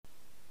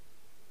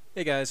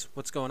Hey guys,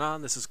 what's going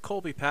on? This is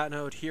Colby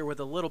Patnode here with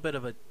a little bit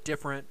of a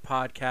different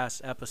podcast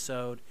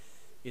episode.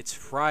 It's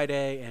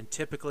Friday, and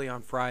typically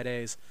on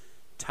Fridays,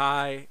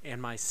 Ty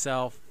and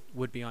myself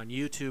would be on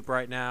YouTube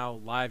right now,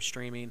 live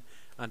streaming.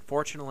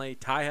 Unfortunately,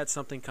 Ty had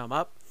something come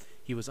up.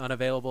 He was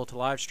unavailable to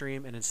live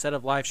stream, and instead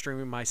of live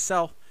streaming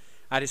myself,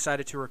 I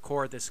decided to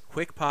record this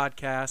quick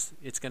podcast.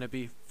 It's going to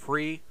be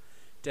free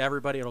to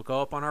everybody. It'll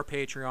go up on our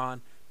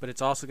Patreon, but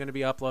it's also going to be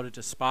uploaded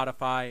to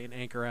Spotify and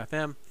Anchor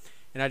FM.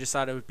 And I just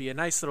thought it would be a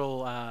nice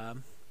little,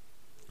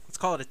 let's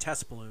call it a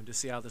test balloon to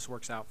see how this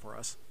works out for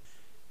us.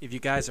 If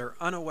you guys are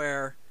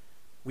unaware,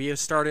 we have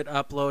started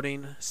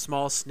uploading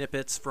small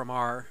snippets from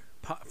our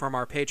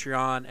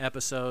Patreon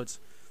episodes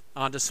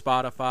onto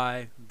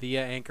Spotify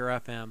via Anchor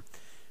FM.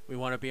 We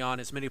want to be on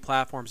as many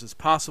platforms as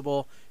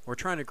possible. We're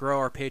trying to grow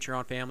our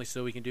Patreon family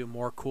so we can do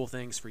more cool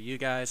things for you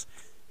guys.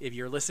 If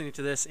you're listening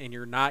to this and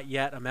you're not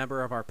yet a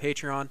member of our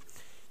Patreon,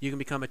 you can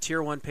become a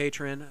Tier 1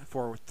 patron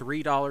for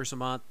 $3 a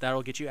month.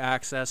 That'll get you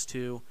access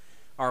to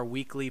our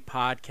weekly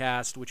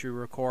podcast, which we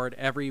record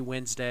every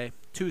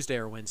Tuesday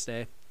or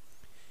Wednesday.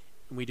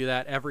 And we do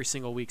that every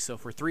single week. So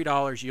for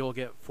 $3, you'll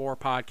get 4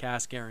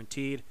 podcasts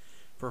guaranteed.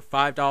 For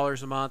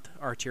 $5 a month,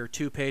 our Tier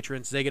 2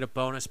 patrons, they get a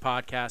bonus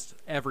podcast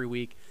every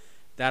week.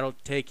 That'll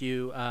take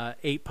you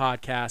 8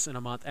 podcasts in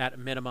a month at a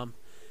minimum.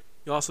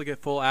 You'll also get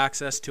full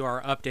access to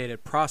our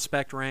updated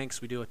prospect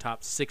ranks. We do a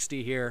top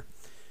 60 here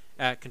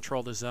at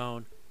Control the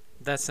Zone.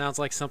 That sounds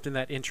like something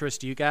that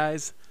interests you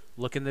guys,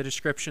 look in the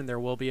description. There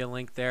will be a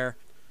link there.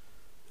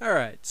 All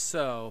right,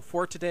 so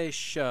for today's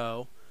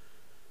show,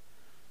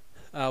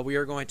 we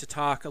are going to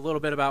talk a little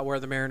bit about where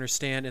the Mariners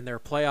stand in their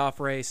playoff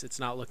race. It's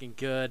not looking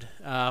good,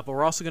 but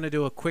we're also going to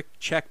do a quick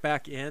check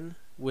back in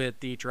with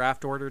the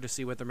draft order to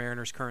see where the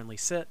Mariners currently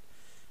sit.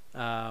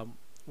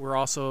 We're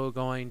also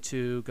going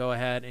to go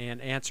ahead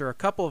and answer a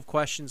couple of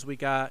questions we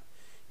got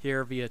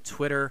here via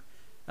Twitter.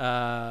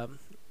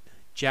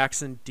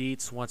 Jackson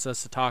Dietz wants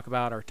us to talk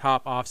about our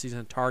top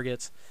offseason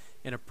targets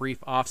and a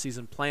brief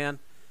offseason plan.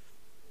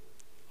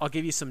 I'll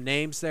give you some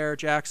names there,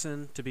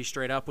 Jackson, to be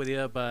straight up with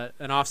you, but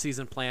an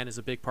offseason plan is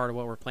a big part of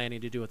what we're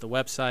planning to do at the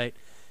website,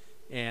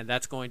 and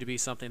that's going to be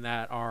something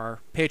that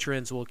our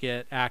patrons will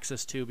get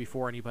access to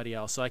before anybody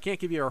else. So I can't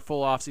give you our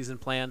full offseason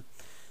plan,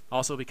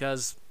 also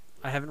because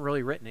I haven't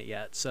really written it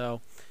yet. So,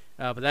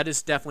 but that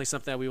is definitely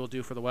something that we will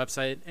do for the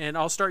website, and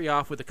I'll start you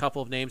off with a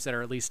couple of names that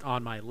are at least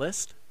on my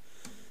list,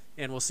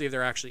 and we'll see if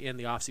they're actually in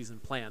the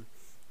offseason plan.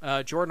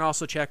 Jordan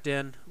also checked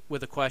in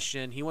with a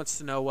question. He wants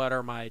to know what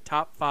are my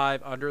top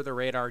 5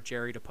 under-the-radar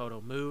Jerry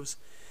Dipoto moves.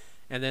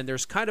 And then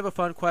there's kind of a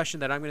fun question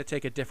that I'm going to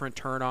take a different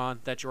turn on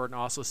that Jordan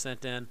also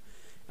sent in.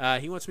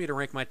 He wants me to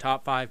rank my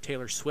top 5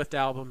 Taylor Swift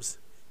albums,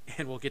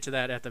 and we'll get to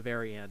that at the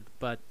very end.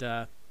 But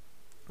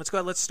let's go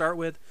ahead. Let's start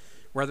with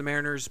where the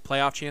Mariners'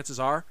 playoff chances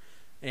are.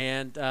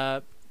 And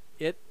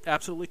it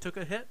absolutely took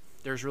a hit.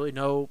 There's really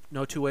no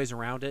two ways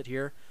around it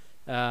here.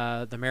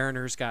 The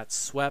Mariners got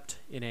swept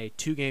in a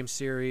 2-game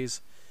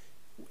series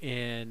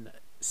in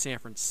San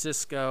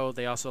Francisco.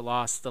 They also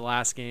lost the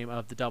last game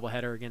of the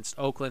doubleheader against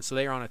Oakland, so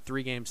they are on a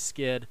 3-game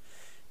skid.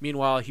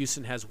 Meanwhile,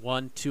 Houston has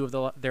won 2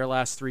 of their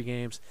last 3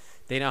 games.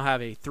 They now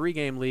have a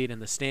 3-game lead in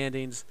the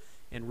standings,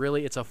 and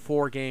really it's a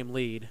 4-game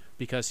lead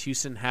because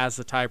Houston has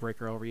the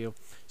tiebreaker over you.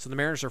 So the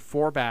Mariners are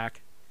 4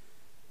 back,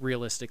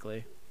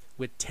 realistically,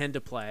 with 10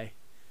 to play.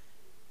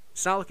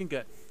 It's not looking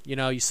good. You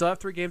know, you still have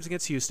 3 games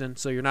against Houston,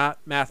 so you're not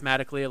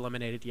mathematically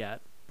eliminated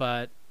yet.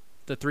 But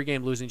the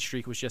 3-game losing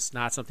streak was just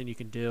not something you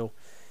can do.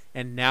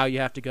 And now you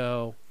have to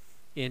go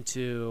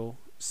into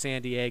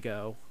San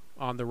Diego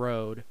on the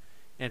road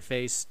and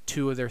face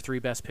 2 of their 3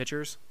 best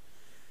pitchers.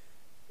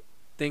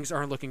 Things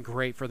aren't looking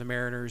great for the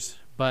Mariners,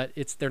 but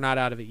they're not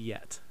out of it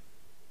yet.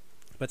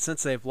 But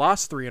since they've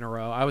lost 3 in a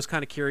row, I was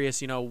kind of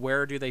curious,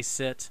 where do they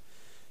sit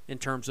in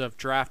terms of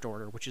draft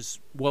order, which is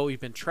what we've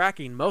been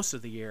tracking most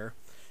of the year.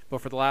 But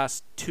for the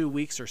last 2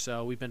 weeks or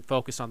so, we've been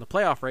focused on the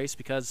playoff race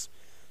because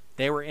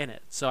they were in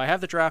it. So I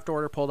have the draft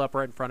order pulled up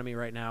right in front of me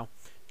right now.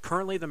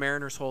 Currently, the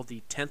Mariners hold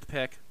the 10th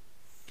pick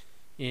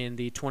in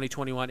the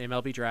 2021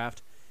 MLB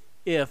draft.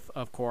 If,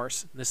 of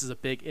course, this is a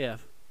big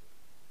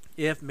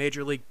if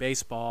Major League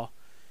Baseball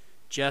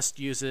just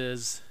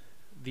uses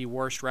the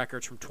worst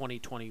records from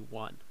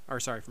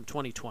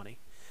 2020.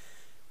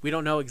 We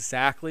don't know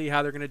exactly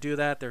how they're going to do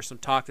that. There's some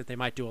talk that they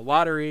might do a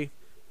lottery.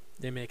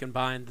 They may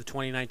combine the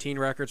 2019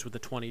 records with the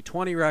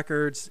 2020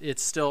 records.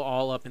 It's still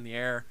all up in the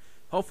air.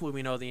 Hopefully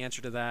we know the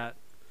answer to that,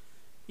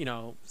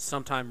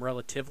 sometime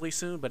relatively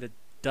soon, but it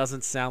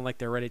doesn't sound like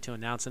they're ready to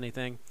announce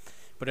anything.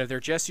 But if they're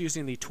just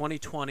using the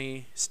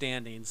 2020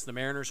 standings, the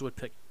Mariners would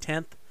pick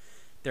 10th.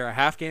 They're a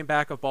half game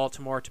back of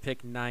Baltimore to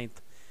pick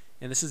 9th.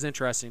 And this is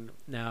interesting.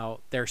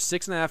 Now, they're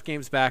 6.5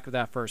 games back of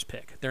that first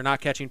pick. They're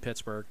not catching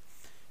Pittsburgh.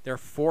 They're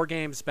 4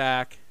 games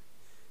back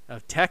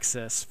of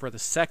Texas for the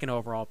second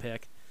overall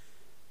pick.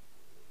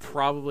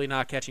 Probably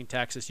not catching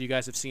Texas. You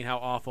guys have seen how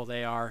awful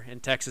they are,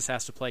 and Texas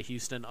has to play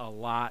Houston a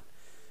lot.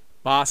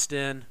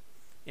 Boston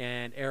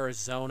and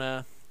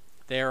Arizona,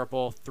 they are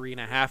both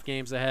 3.5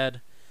 games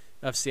ahead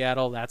of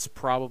Seattle. That's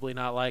probably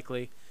not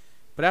likely.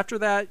 But after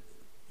that,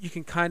 you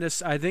can kind of,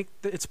 I think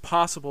that it's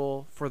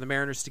possible for the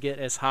Mariners to get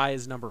as high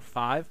as number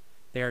 5.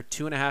 They are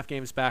 2.5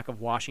 games back of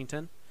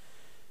Washington.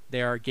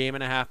 They are a game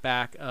and a half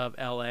back of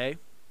LA.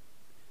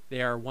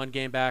 They are 1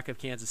 game back of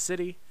Kansas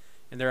City,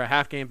 and they're a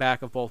half game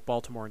back of both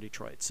Baltimore and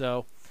Detroit.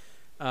 So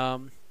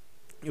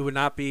it would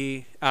not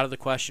be out of the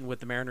question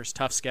with the Mariners'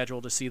 tough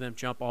schedule to see them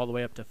jump all the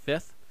way up to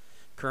 5th.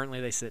 Currently,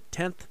 they sit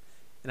 10th,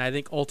 and I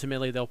think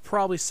ultimately they'll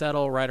probably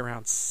settle right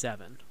around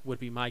 7 would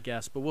be my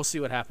guess, but we'll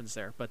see what happens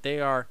there. But they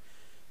are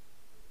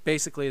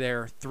basically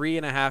they're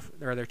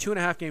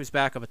 2.5 games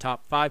back of a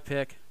top 5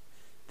 pick.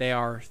 They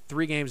are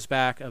 3 games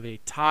back of a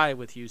tie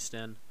with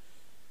Houston,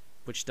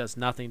 which does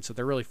nothing. So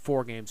they're really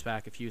 4 games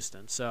back of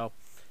Houston. So,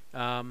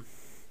 do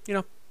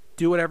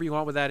whatever you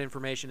want with that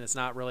information. It's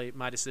not really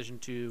my decision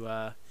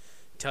to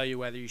tell you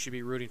whether you should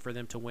be rooting for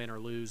them to win or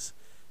lose.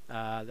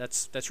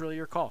 That's really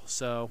your call.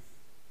 So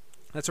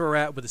that's where we're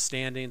at with the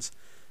standings.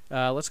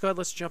 Let's go ahead.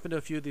 Let's jump into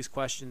a few of these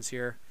questions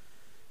here.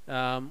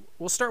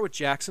 We'll start with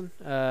Jackson.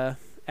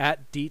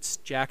 At Dietz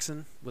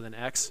Jackson with an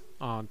X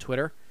on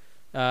Twitter.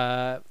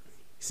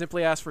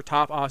 Simply asked for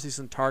top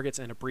offseason targets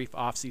and a brief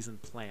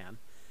offseason plan.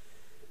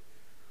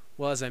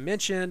 Well, as I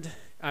mentioned,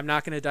 I'm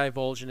not going to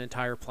divulge an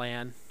entire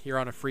plan here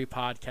on a free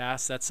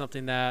podcast. That's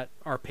something that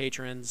our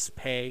patrons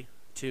pay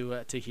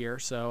to hear.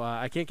 So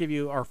I can't give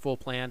you our full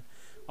plan.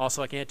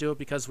 Also, I can't do it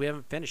because we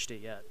haven't finished it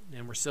yet,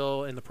 and we're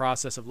still in the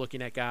process of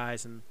looking at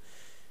guys, and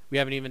we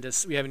haven't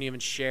even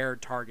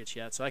shared targets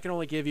yet. So I can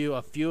only give you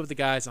a few of the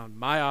guys on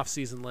my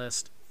offseason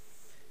list,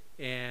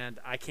 and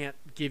I can't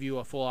give you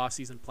a full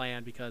offseason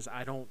plan because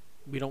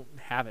we don't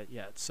have it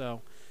yet.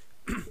 So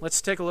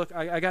let's take a look.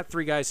 I got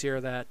 3 guys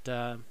here that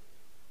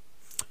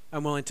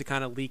I'm willing to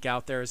kind of leak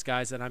out there as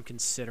guys that I'm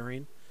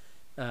considering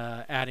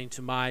adding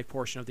to my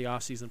portion of the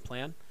offseason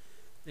plan.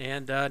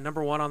 And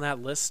number 1 on that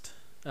list,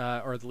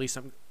 or at least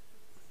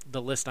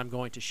the list I'm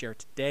going to share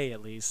today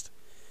at least,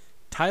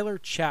 Tyler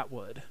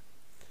Chatwood.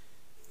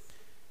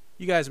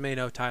 You guys may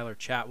know Tyler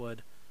Chatwood.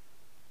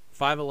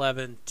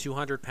 5'11",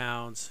 200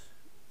 pounds,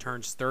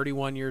 turns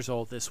 31 years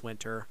old this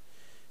winter.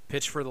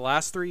 Pitched for the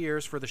last 3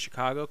 years for the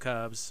Chicago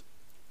Cubs,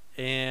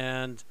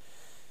 and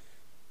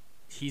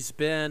he's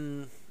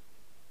been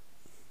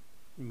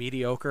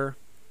mediocre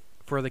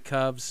for the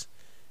Cubs.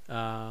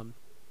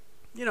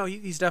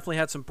 He's definitely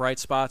had some bright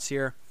spots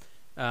here.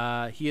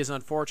 He is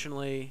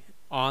unfortunately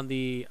on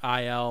the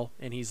IL,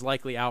 and he's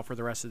likely out for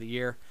the rest of the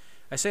year.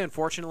 I say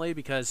unfortunately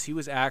because he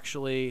was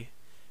actually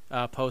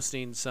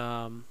posting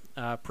some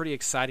pretty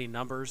exciting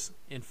numbers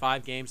in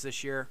 5 games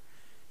this year.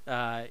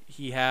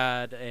 He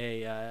had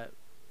a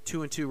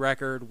 2-2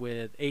 record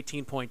with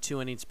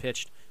 18.2 innings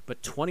pitched,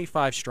 but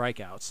 25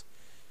 strikeouts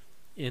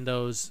in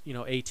those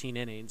 18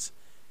 innings.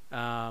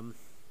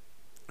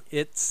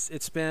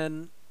 It's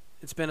been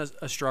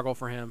a struggle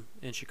for him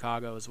in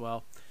Chicago as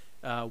well.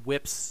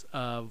 Whips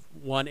of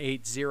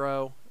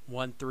 1.80,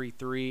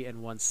 1.33,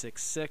 and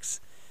 1.66.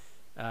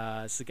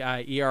 It's the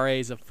guy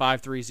ERAs of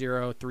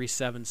 5.30,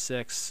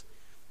 3.76,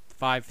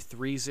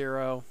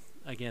 5.30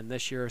 again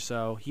this year.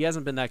 So he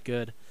hasn't been that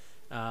good.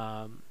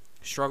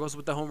 Struggles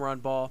with the home run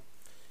ball.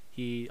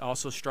 He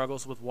also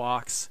struggles with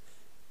walks.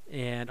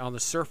 And on the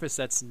surface,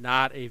 that's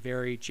not a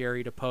very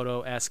Jerry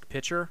Dipoto-esque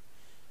pitcher.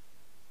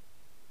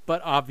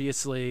 But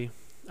obviously,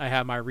 I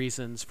have my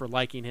reasons for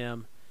liking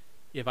him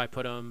if I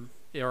put him,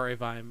 or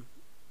if I'm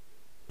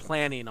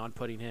planning on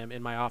putting him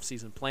in my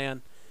offseason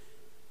plan.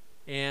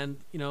 And,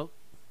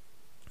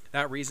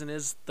 that reason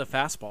is the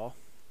fastball.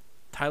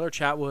 Tyler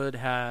Chatwood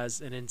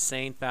has an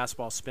insane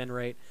fastball spin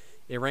rate.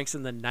 It ranks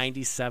in the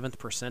 97th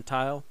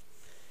percentile.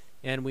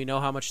 And we know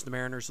how much the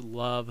Mariners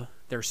love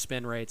their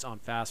spin rates on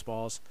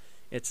fastballs.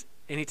 It's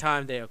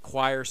anytime they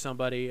acquire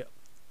somebody,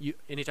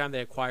 anytime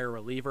they acquire a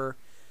reliever,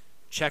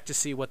 check to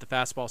see what the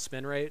fastball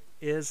spin rate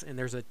is, and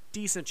there's a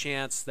decent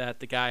chance that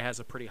the guy has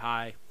a pretty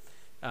high,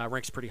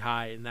 ranks pretty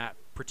high in that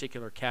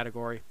particular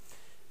category.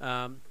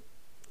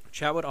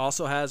 Chatwood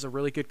also has a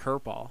really good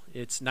curveball.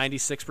 It's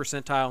 96th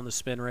percentile in the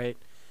spin rate.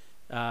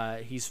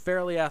 He's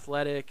fairly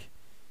athletic.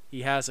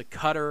 He has a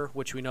cutter,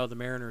 which we know the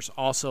Mariners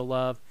also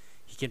love.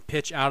 He can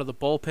pitch out of the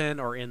bullpen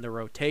or in the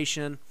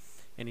rotation,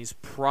 and he's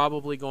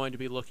probably going to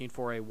be looking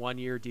for a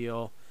 1-year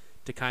deal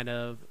to kind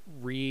of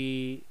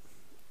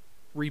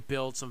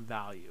rebuild some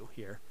value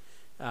here.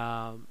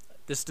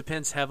 This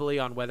depends heavily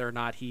on whether or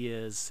not he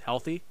is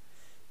healthy.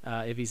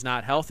 If he's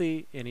not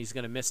healthy and he's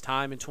going to miss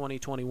time in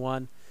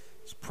 2021,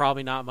 it's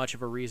probably not much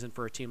of a reason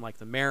for a team like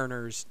the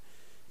Mariners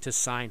to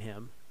sign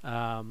him.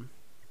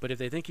 But if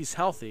they think he's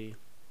healthy,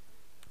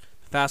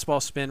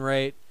 fastball spin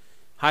rate,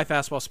 high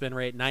fastball spin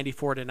rate,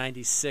 94 to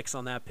 96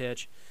 on that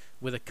pitch,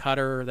 with a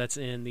cutter that's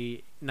in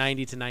the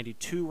 90 to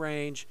 92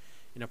 range,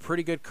 and a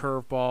pretty good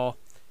curveball,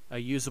 a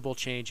usable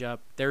changeup.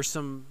 There's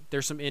some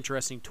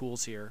interesting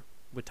tools here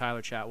with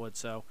Tyler Chatwood,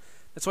 so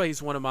that's why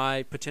he's one of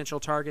my potential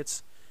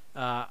targets.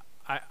 I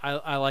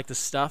like the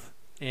stuff,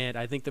 and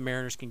I think the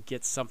Mariners can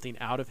get something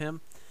out of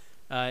him.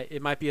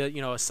 It might be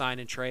a sign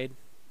and trade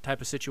type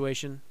of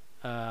situation,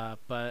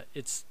 but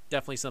it's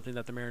definitely something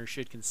that the Mariners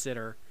should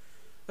consider,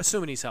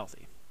 assuming he's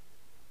healthy.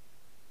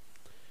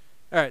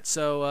 All right,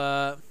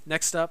 so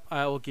next up,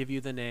 I will give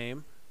you the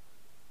name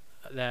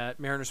that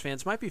Mariners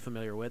fans might be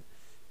familiar with,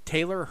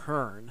 Taylor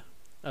Hearn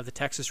of the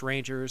Texas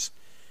Rangers.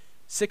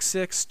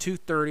 6'6",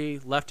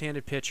 230,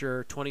 left-handed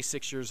pitcher,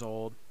 26 years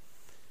old.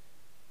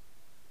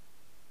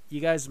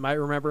 You guys might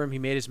remember him. He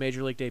made his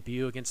major league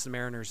debut against the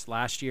Mariners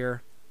last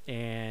year,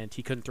 and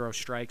he couldn't throw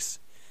strikes.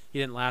 He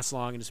didn't last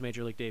long in his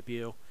major league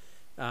debut.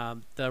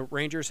 The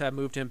Rangers have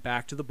moved him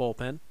back to the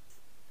bullpen,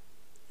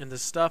 and the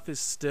stuff is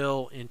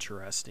still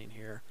interesting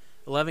here.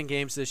 11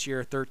 games this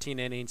year, 13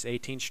 innings,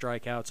 18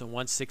 strikeouts, and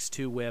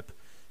 1.62 WHIP,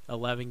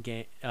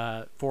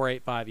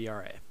 4.85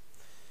 ERA.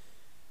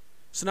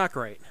 So not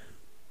great.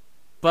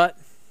 But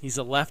he's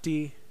a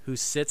lefty who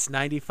sits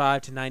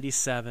 95 to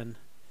 97.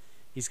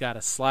 He's got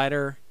a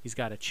slider. He's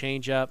got a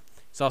changeup.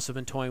 He's also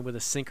been toying with a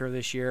sinker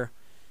this year.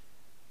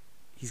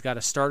 He's got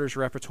a starter's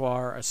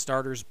repertoire, a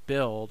starter's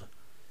build,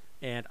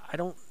 and I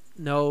don't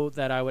know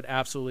that I would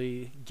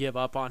absolutely give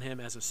up on him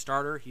as a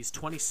starter. He's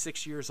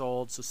 26 years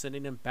old, so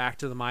sending him back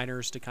to the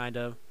minors to kind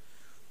of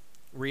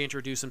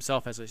reintroduce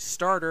himself as a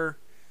starter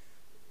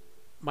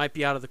might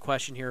be out of the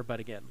question here.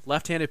 But again,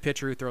 left-handed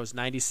pitcher who throws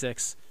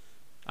 96,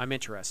 I'm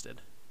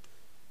interested.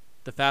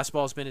 The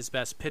fastball has been his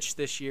best pitch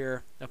this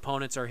year.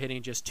 Opponents are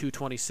hitting just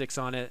 226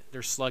 on it.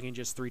 They're slugging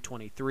just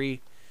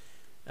 323.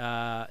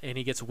 And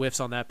he gets whiffs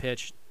on that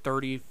pitch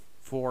 34%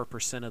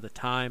 of the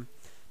time.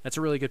 That's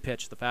a really good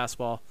pitch, the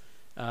fastball.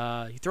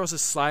 He throws a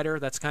slider.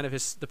 That's kind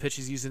of the pitch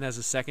he's using as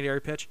a secondary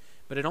pitch.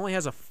 But it only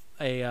has a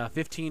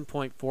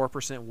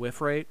 15.4%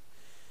 whiff rate.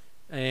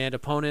 And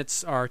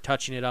opponents are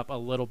touching it up a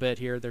little bit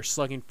here. They're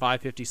slugging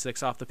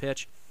 556 off the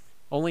pitch.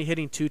 Only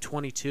hitting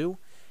 222.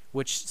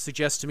 Which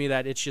suggests to me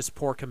that it's just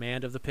poor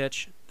command of the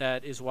pitch.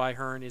 That is why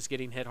Hearn is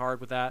getting hit hard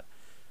with that.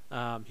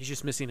 He's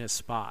just missing his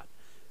spot.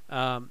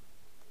 I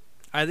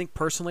think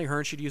personally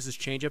Hearn should use his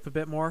changeup a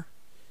bit more.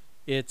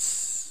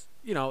 It's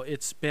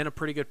been a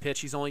pretty good pitch.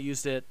 He's only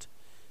used it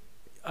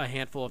a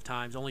handful of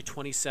times. Only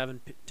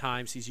 27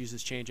 times he's used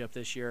his changeup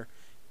this year.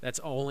 That's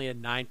only a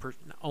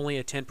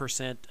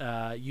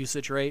 10%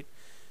 usage rate.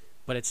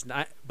 But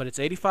it's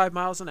 85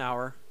 miles an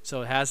hour,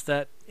 so it has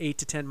that 8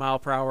 to 10 mile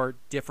per hour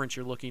difference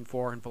you're looking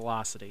for in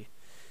velocity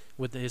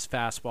with his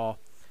fastball.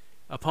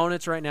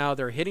 Opponents right now,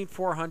 they're hitting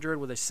 400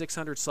 with a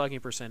 600 slugging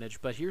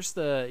percentage, but here's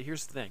the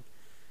thing.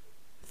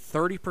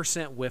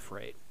 30% whiff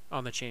rate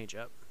on the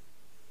changeup.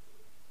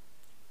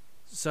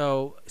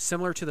 So,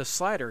 similar to the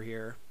slider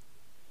here,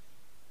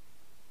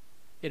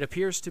 it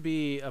appears to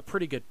be a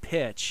pretty good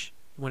pitch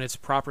when it's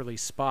properly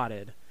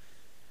spotted.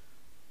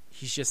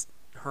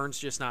 Hearn's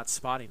just not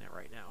spotting it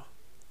right now.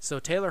 So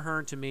Taylor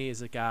Hearn to me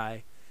is a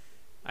guy,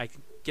 I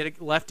can get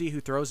a lefty who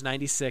throws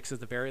 96 at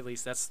the very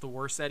least. That's the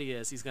worst that he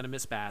is. He's going to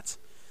miss bats.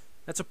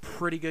 That's a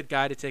pretty good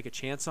guy to take a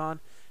chance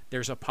on.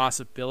 There's a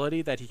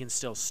possibility that he can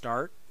still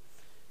start.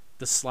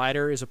 The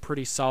slider is a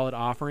pretty solid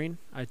offering.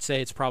 I'd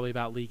say it's probably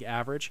about league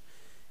average.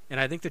 And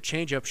I think the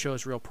changeup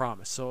shows real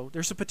promise. So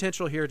there's a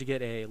potential here to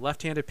get a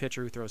left-handed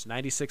pitcher who throws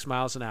 96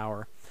 miles an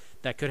hour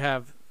that could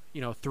have,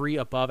 3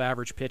 above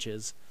average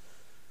pitches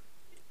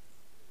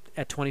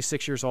at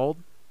 26 years old.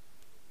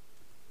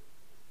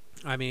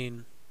 I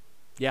mean,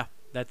 yeah,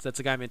 that's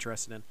a guy I'm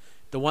interested in.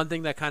 The one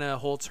thing that kind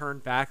of holds Hearn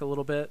back a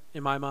little bit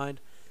in my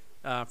mind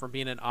from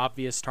being an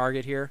obvious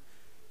target here,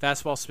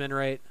 fastball spin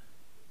rate,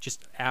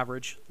 just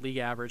average, league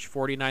average,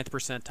 49th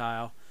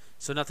percentile.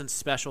 So nothing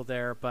special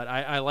there, but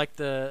I like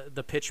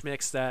the pitch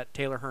mix that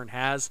Taylor Hearn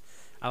has.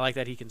 I like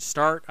that he can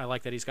start. I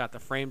like that he's got the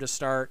frame to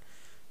start.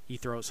 He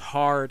throws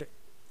hard.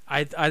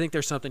 I think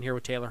there's something here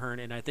with Taylor Hearn,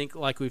 and I think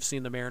like we've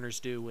seen the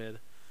Mariners do with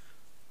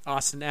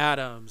Austin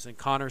Adams and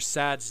Connor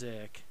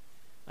Sadzik.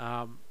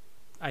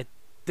 I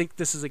think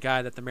this is a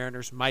guy that the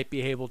Mariners might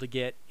be able to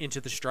get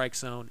into the strike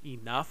zone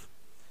enough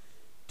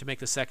to make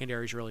the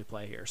secondaries really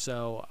play here.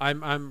 So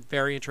I'm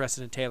very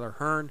interested in Taylor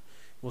Hearn.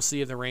 We'll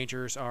see if the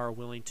Rangers are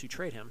willing to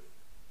trade him.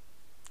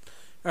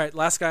 All right,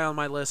 last guy on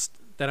my list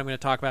that I'm going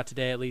to talk about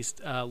today, at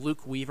least,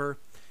 Luke Weaver.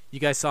 You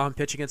guys saw him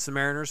pitch against the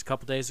Mariners a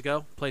couple days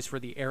ago. Plays for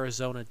the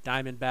Arizona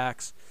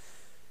Diamondbacks.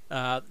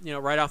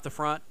 Right off the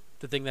front,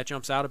 the thing that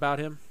jumps out about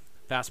him,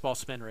 fastball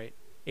spin rate,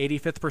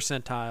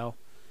 85th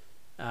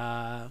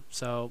percentile.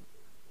 So,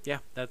 yeah,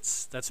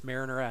 that's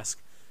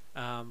Mariner-esque.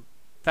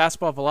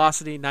 Fastball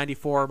velocity,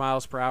 94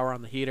 miles per hour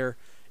on the heater,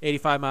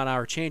 85 mile an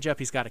hour changeup.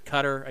 He's got a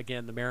cutter.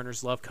 Again, the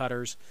Mariners love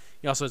cutters.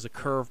 He also has a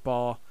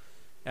curveball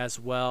as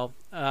well.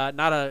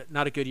 Not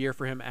a good year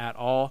for him at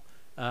all.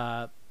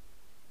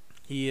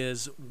 He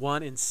is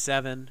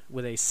 1-7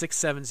 with a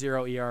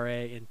 6.70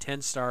 ERA in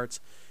 10 starts,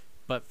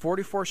 but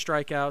 44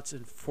 strikeouts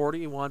and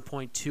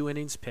 41.2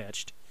 innings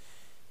pitched.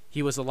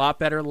 He was a lot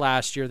better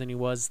last year than he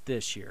was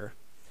this year.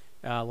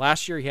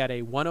 Last year he had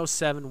a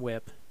 107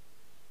 WHIP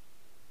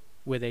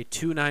with a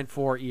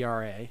 2.94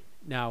 ERA.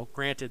 Now,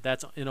 granted,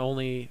 that's in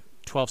only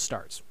 12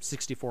 starts,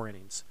 64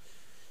 innings.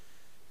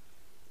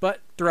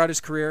 But throughout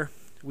his career,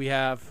 we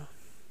have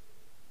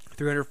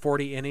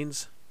 340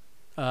 innings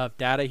of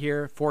data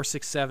here,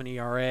 4.67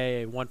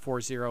 ERA, a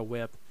 1.40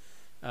 WHIP.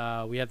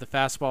 We have the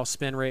fastball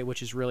spin rate,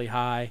 which is really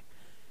high.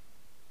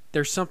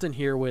 there's something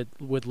here with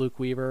Luke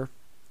Weaver.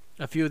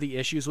 A few of the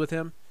issues with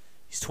him.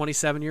 He's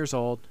 27 years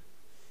old.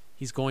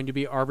 He's going to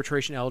be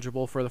arbitration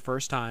eligible for the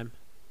first time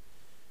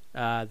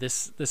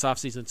this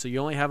offseason, so you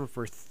only have him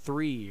for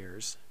 3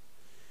 years.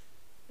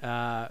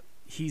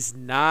 He's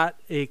not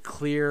a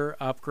clear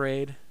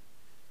upgrade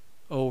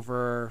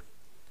over.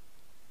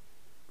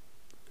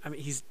 I mean,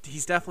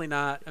 he's definitely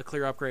not a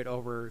clear upgrade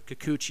over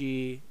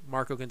Kikuchi,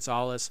 Marco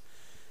Gonzalez,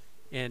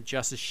 and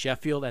Justice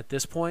Sheffield at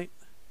this point.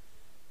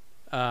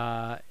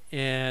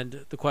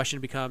 And the question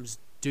becomes,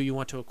 do you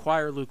want to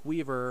acquire Luke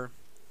Weaver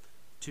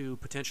to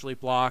potentially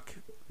block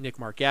Nick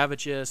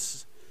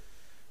Margevicius,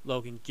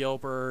 Logan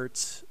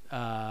Gilbert,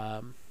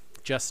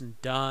 Justin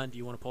Dunn? Do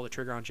you want to pull the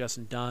trigger on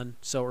Justin Dunn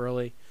so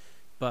early?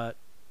 But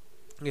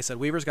like I said,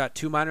 Weaver's got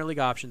 2 minor league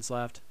options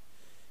left.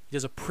 He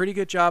does a pretty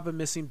good job of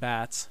missing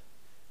bats.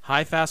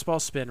 High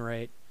fastball spin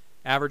rate.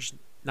 Averaged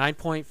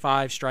 9.5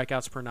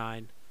 strikeouts per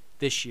 9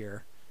 this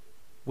year,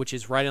 which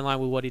is right in line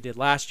with what he did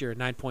last year at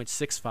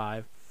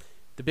 9.65.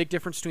 The big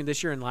difference between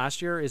this year and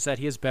last year is that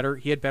he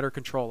had better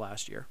control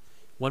last year.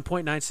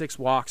 1.96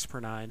 walks per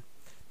 9.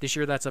 This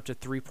year that's up to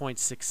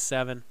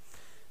 3.67.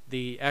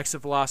 The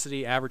exit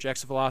velocity, average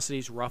exit velocity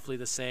is roughly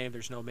the same.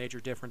 There's no major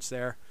difference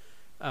there.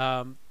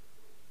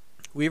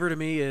 Weaver to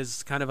me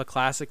is kind of a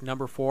classic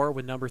number 4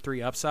 with number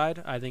 3 upside.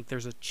 I think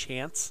there's a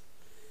chance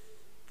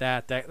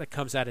that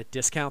comes at a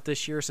discount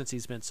this year since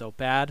he's been so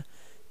bad.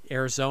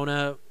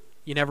 Arizona,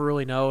 you never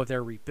really know if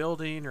they're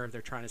rebuilding or if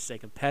they're trying to stay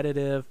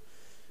competitive.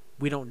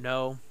 We don't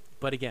know.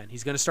 But again,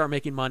 he's going to start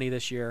making money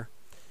this year.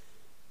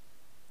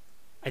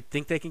 I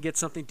think they can get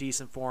something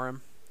decent for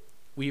him.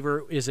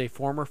 Weaver is a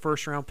former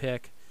first-round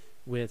pick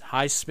with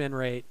high spin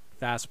rate,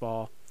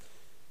 fastball,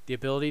 the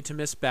ability to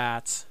miss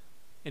bats,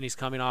 and he's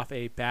coming off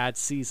a bad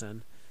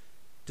season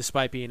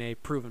despite being a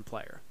proven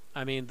player.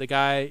 I mean, the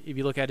guy, if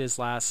you look at his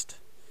last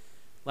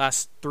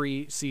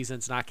 3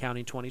 seasons, not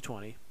counting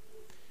 2020,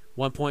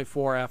 1.4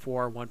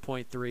 F4,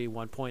 1.3,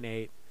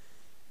 1.8.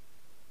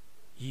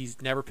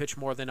 He's never pitched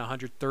more than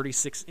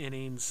 136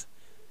 innings.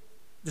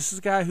 This is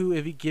a guy who,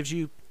 if he gives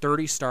you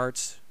 30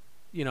 starts,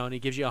 and he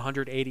gives you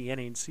 180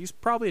 innings, he's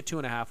probably a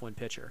 2.5 win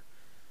pitcher.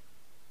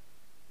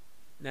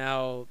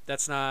 Now,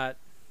 that's not,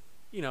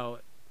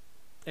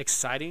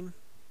 exciting,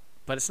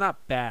 but it's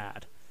not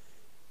bad.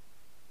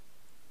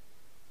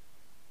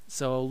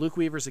 So Luke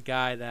Weaver's a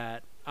guy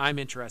that I'm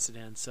interested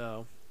in.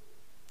 So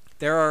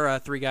there are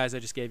 3 guys I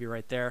just gave you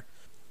right there.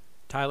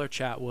 Tyler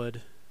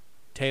Chatwood,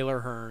 Taylor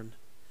Hearn,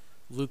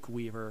 Luke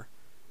Weaver.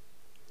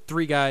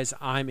 3 guys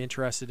I'm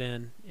interested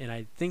in, and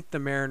I think the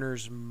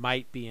Mariners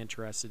might be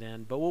interested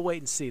in, but we'll wait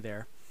and see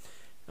there.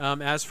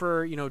 As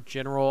for,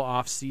 general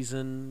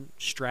off-season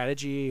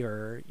strategy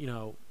or,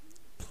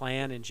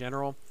 plan in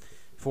general,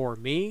 for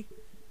me,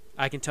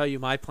 I can tell you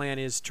my plan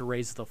is to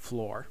raise the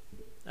floor.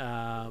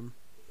 I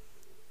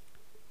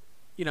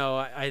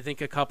think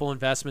a couple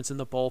investments in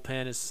the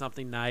bullpen is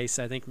something nice.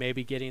 I think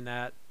maybe getting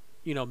that,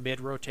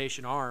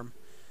 mid-rotation arm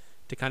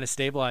to kind of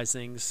stabilize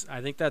things.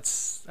 I think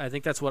that's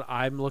what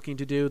I'm looking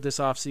to do this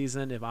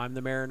offseason if I'm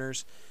the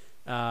Mariners.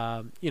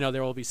 There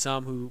will be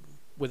some who,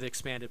 with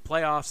expanded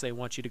playoffs, they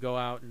want you to go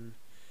out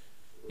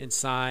and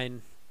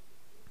sign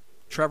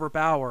Trevor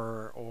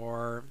Bauer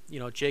or,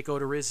 Jake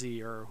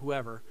Odorizzi or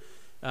whoever.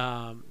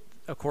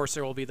 Of course,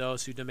 there will be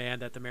those who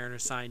demand that the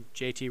Mariners sign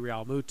JT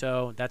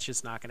Realmuto. That's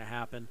just not going to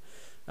happen.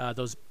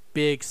 Those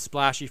big,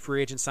 splashy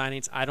free agent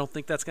signings, I don't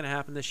think that's going to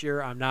happen this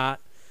year. I'm not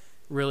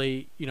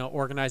really,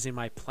 organizing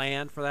my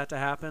plan for that to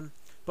happen.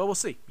 But we'll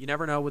see. You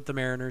never know with the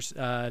Mariners.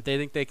 If they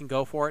think they can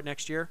go for it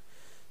next year,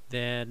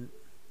 then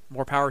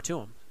more power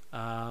to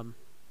them.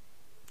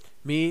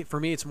 For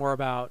me, it's more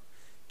about,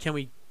 can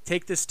we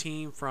take this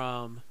team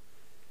from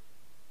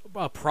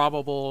a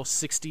probable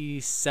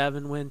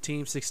 67 win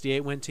team,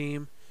 68 win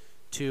team,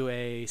 to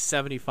a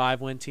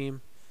 75 win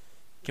team?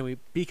 Can we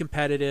be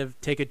competitive,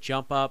 take a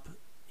jump up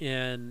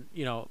in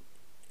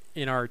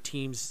our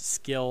team's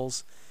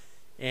skills,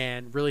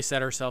 and really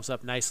set ourselves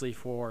up nicely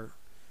for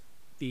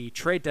the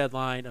trade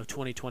deadline of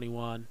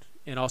 2021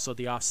 and also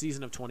the off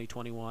season of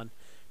 2021,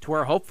 to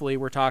where hopefully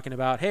we're talking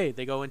about, hey,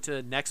 they go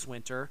into next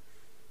winter,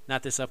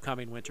 not this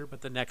upcoming winter,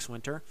 but the next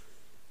winter,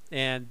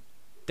 and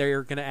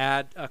they're going to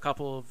add a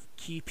couple of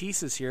key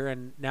pieces here,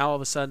 and now all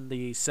of a sudden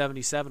the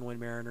 77 win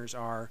Mariners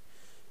are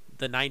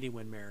the 90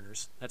 win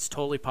Mariners. That's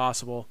totally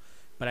possible,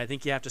 but I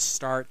think you have to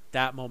start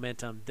that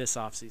momentum this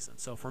offseason.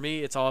 So for me,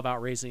 it's all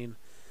about raising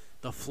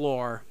the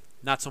floor,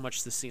 not so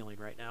much the ceiling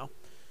right now.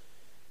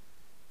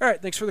 All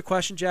right, thanks for the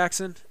question,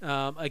 Jackson.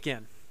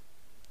 Again,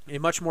 a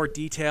much more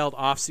detailed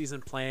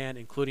offseason plan,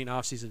 including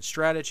offseason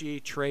strategy,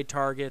 trade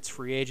targets,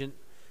 free agent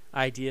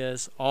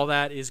ideas, all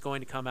that is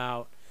going to come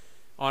out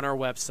on our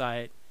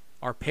website.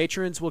 Our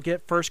patrons will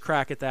get first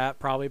crack at that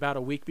probably about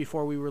a week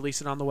before we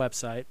release it on the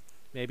website,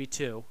 maybe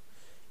 2.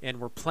 And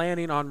we're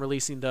planning on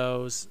releasing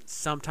those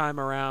sometime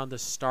around the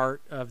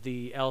start of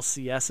the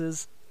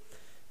LCSs.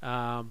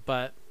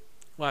 But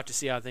we'll have to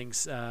see how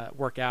things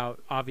work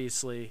out.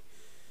 Obviously,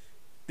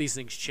 these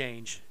things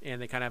change,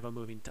 and they kind of have a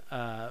moving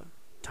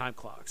time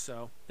clock.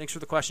 So thanks for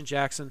the question,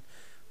 Jackson.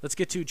 let's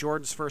get to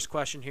Jordan's first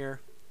question here.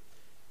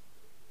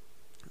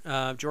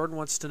 Jordan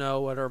wants to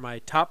know what are my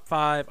top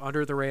 5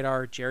 under the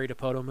radar Jerry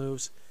Dipoto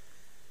moves.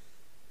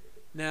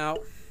 Now,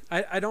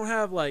 I don't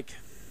have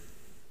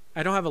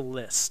a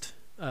list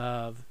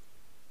of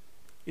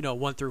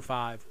 1 through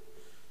 5.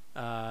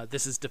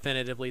 This is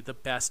definitively the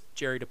best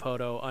Jerry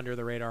Dipoto under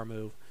the radar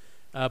move.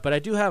 But I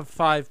do have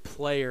 5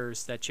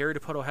 players that Jerry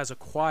Dipoto has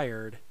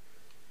acquired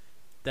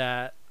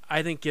that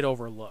I think get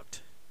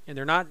overlooked. And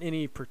they're not in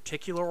any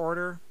particular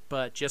order,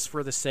 but just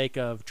for the sake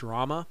of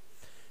drama,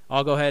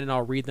 I'll go ahead and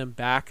I'll read them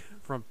back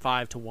from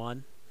 5 to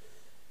 1.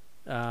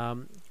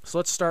 So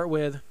let's start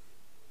with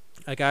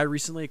a guy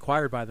recently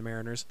acquired by the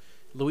Mariners,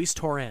 Luis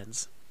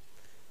Torrens.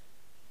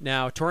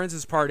 Now, Torrens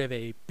is part of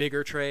a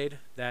bigger trade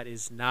that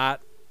is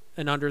not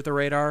an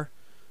under-the-radar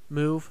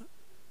move,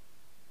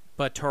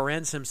 but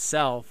Torrens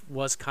himself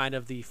was kind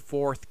of the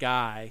 4th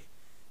guy,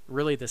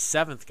 really the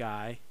 7th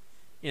guy,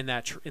 in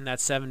that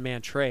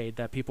 7-man trade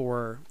that people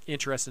were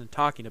interested in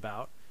talking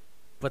about.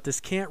 But this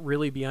can't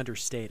really be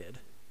understated.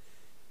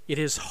 It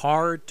is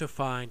hard to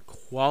find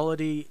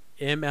quality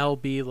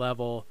MLB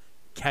level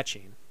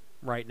catching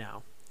right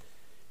now.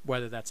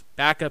 Whether that's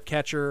backup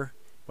catcher,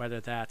 whether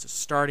that's a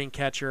starting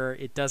catcher,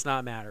 it does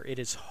not matter. It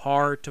is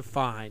hard to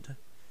find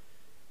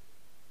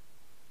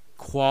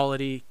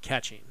quality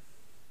catching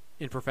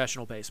in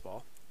professional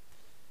baseball.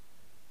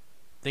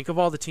 Think of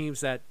all the teams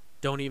that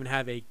don't even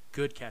have a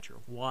good catcher.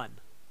 One.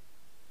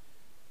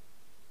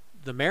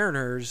 The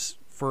Mariners,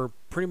 for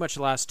pretty much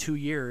the last 2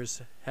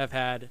 years, have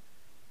had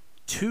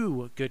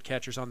 2 good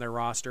catchers on their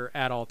roster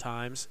at all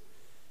times.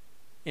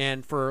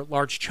 And for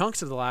large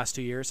chunks of the last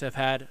 2 years, have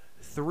had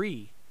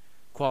 3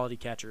 quality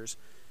catchers.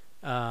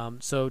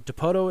 So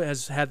Dipoto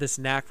has had this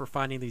knack for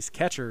finding these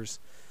catchers,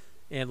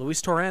 and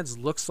Luis Torrens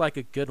looks like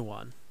a good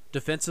one.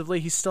 Defensively,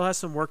 he still has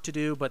some work to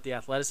do, but the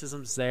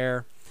athleticism's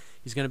there.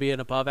 He's going to be an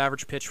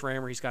above-average pitch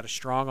framer. He's got a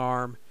strong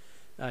arm.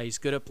 He's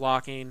good at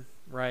blocking,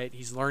 right?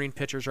 He's learning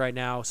pitchers right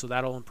now, so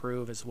that'll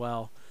improve as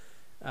well.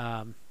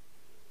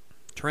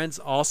 Torrens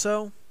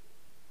also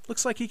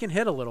looks like he can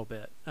hit a little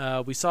bit.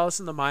 We saw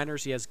this in the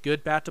minors. He has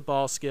good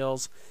bat-to-ball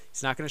skills.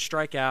 He's not going to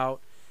strike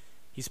out.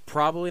 He's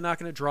probably not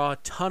going to draw a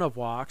ton of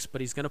walks,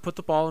 but he's going to put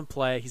the ball in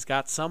play. He's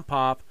got some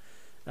pop.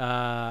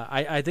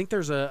 I think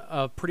there's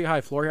a pretty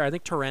high floor here. I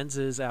think Torrens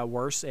is, at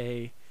worst,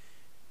 a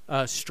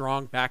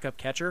strong backup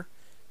catcher.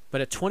 But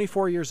at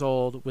 24 years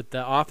old, with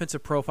the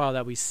offensive profile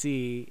that we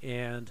see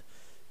and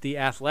the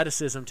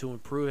athleticism to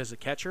improve as a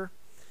catcher,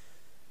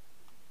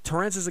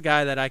 Torrens is a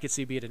guy that I could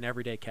see being an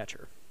everyday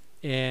catcher.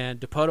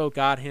 And Dipoto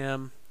got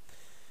him,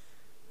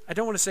 I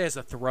don't want to say as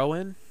a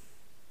throw-in,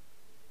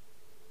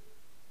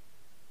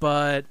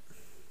 but,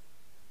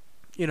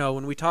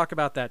 when we talk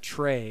about that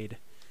trade,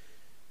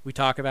 we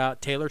talk about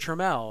Taylor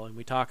Trammell, and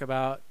we talk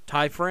about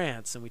Ty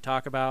France, and we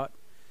talk about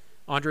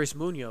Andres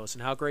Munoz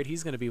and how great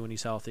he's going to be when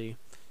he's healthy.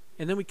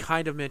 And then we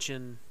kind of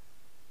mention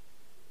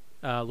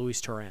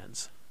Luis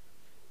Torrens.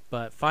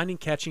 But finding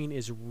catching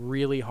is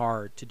really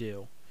hard to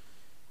do.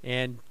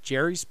 And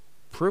Jerry's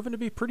proven to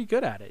be pretty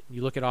good at it.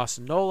 You look at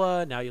Austin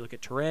Nola, now you look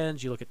at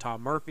Torrens, you look at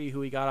Tom Murphy,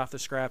 who he got off the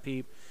scrap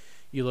heap.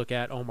 You look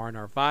at Omar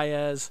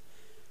Narvaez.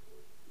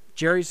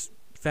 Jerry's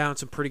found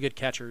some pretty good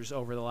catchers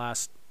over the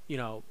last,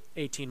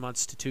 18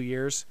 months to 2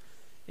 years.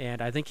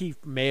 And I think he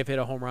may have hit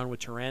a home run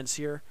with Torrens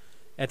here.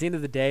 At the end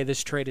of the day,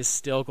 this trade is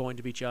still going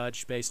to be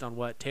judged based on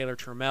what Taylor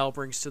Trammell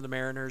brings to the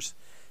Mariners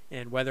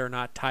and whether or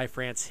not Ty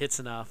France hits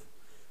enough.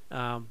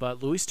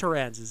 But Luis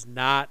Torrens is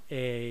not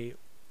to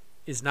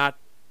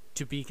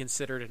be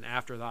considered an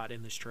afterthought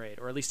in this trade,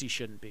 or at least he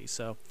shouldn't be.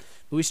 So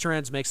Luis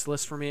Torrens makes the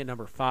list for me at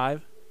number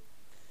 5.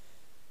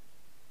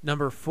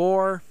 Number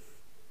 4,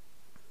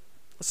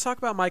 let's talk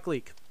about Mike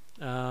Leake.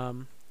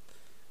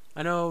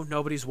 I know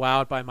nobody's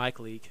wowed by Mike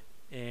Leake,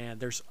 and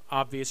there's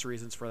obvious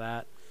reasons for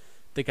that.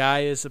 The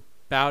guy is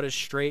about as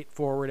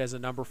straightforward as a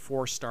number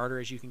 4 starter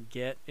as you can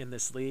get in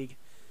this league.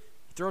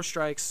 He throws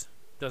strikes,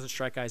 doesn't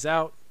strike guys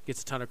out,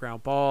 gets a ton of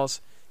ground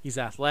balls. He's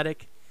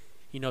athletic.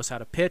 He knows how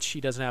to pitch. He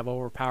doesn't have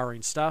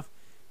overpowering stuff.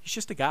 He's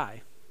just a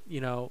guy,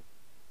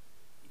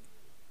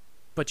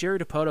 But Jerry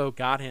Dipoto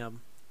got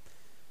him.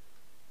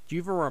 Do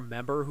you even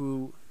remember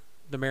who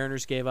the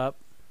Mariners gave up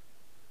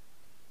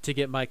to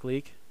get Mike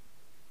Leake?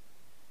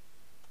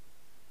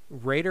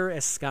 Raider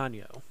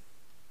Escanio.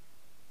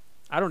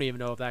 I don't even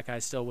know if that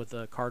guy's still with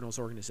the Cardinals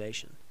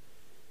organization.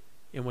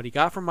 And what he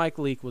got from Mike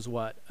Leake was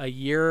what? A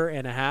year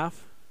and a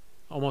half?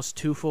 Almost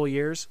 2 full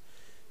years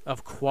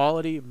of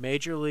quality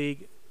major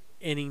league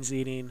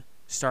innings-eating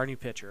starting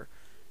pitcher.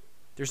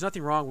 There's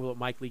nothing wrong with what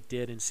Mike Leake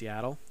did in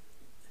Seattle.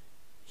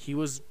 He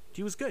was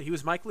good. He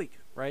was Mike Leake,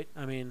 right?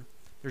 I mean,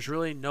 there's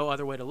really no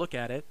other way to look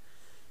at it.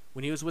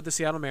 When he was with the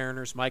Seattle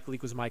Mariners, Mike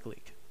Leake was Mike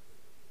Leake.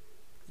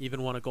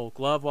 Even won a Gold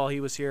Glove while he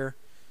was here,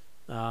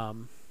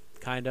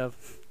 kind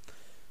of.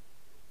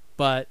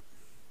 But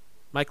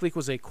Mike Leake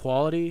was a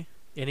quality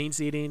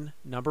innings-eating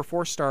number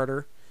 4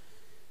 starter,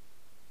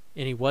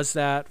 and he was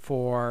that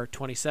for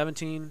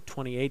 2017,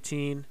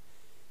 2018,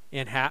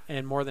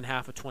 and more than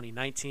half of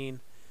 2019.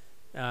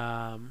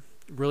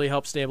 Really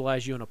helped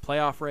stabilize you in a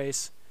playoff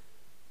race.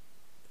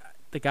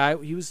 the guy,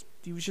 he was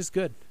just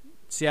good.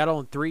 Seattle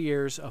in 3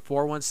 years, a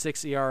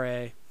 4.16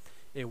 ERA,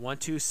 a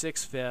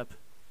 1.26 FIP,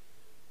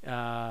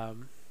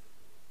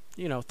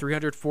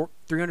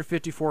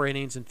 354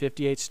 innings and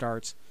 58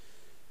 starts.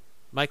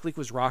 Mike Leake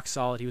was rock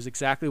solid. He was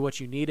exactly what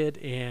you needed,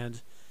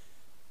 and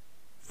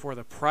for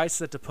the price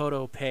that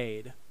Dipoto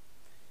paid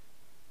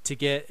to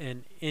get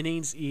an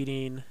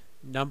innings-eating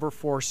number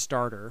 4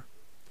 starter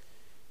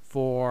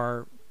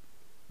for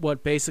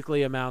what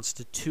basically amounts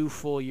to 2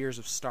 full years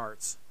of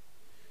starts,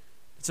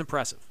 it's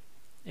impressive.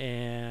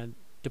 And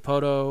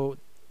Dipoto,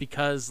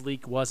 because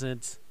Leake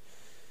wasn't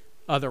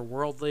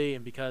otherworldly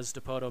and because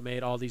Dipoto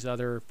made all these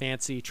other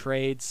fancy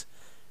trades,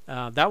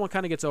 that one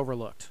kind of gets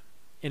overlooked.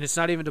 And it's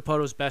not even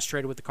Dipoto's best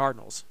trade with the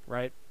Cardinals,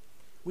 right?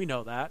 We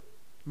know that.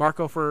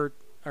 Tyler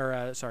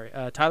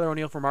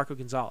O'Neill for Marco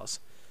Gonzalez.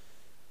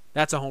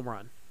 That's a home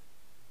run.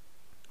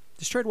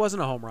 This trade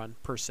wasn't a home run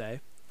per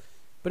se,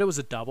 but it was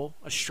a double,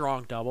 a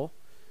strong double.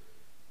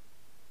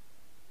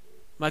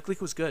 Mike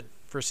Leake was good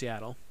for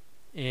Seattle,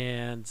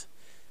 and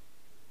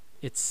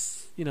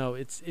he's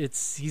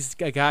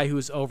a guy who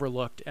was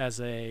overlooked as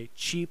a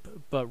cheap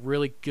but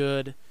really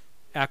good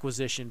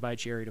acquisition by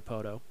Jerry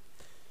Dipoto.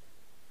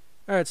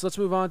 All right, so let's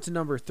move on to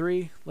number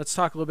 3. Let's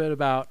talk a little bit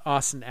about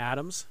Austin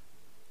Adams,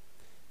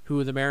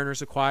 who the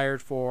Mariners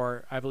acquired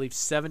for, I believe,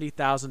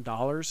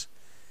 $70,000,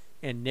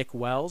 and Nick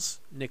Wells.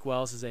 Nick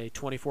Wells is a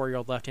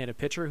 24-year-old left-handed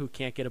pitcher who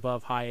can't get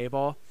above high A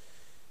ball.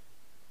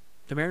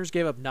 The Mariners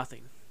gave up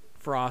nothing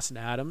for Austin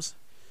Adams.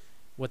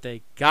 What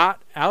they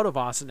got out of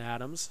Austin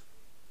Adams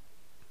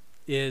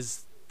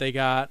is they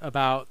got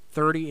about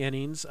 30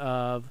 innings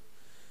of,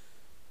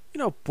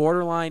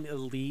 borderline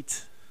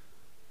elite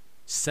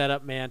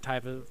setup man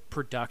type of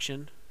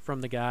production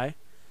from the guy.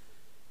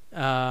 He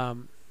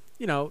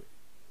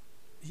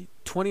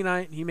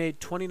made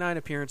 29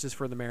 appearances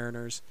for the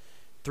Mariners,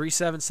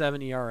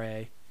 3.77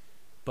 ERA,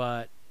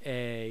 but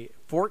a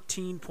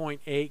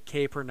 14.8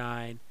 K per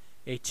 9,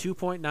 a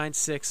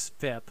 2.96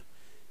 FIP,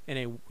 and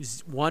a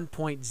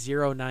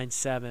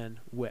 1.097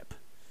 WHIP.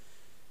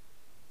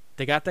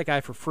 They got that guy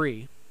for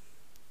free,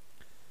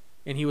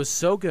 and he was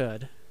so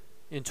good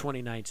in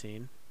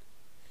 2019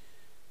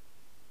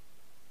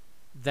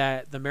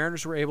 that the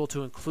Mariners were able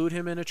to include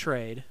him in a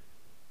trade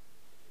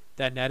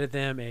that netted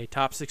them a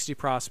top 60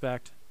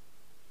 prospect,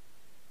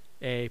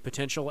 a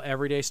potential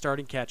everyday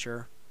starting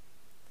catcher,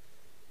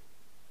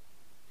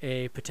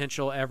 a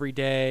potential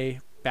everyday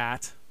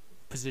bat,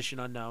 position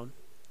unknown,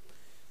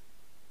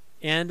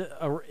 and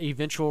an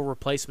eventual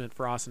replacement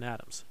for Austin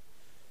Adams.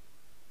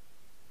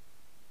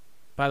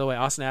 By the way,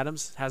 Austin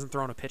Adams hasn't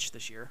thrown a pitch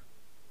this year.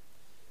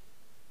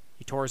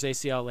 He tore his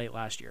ACL late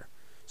last year.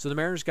 So the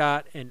Mariners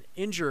got an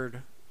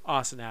injured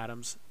Austin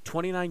Adams,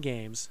 29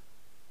 games,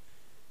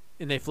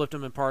 and they flipped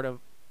him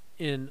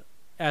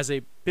as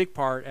a big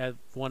part of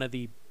one of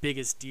the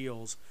biggest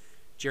deals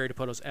Jerry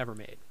Dipoto's ever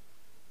made.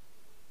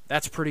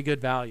 That's pretty good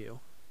value.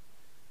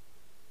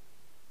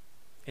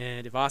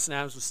 And if Austin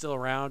Adams was still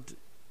around,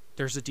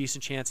 there's a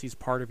decent chance he's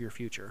part of your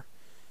future.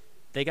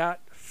 They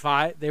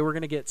were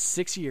going to get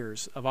 6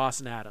 years of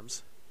Austin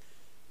Adams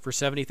for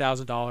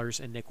 $70,000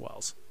 and Nick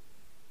Wells.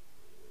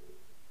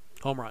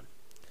 Home run.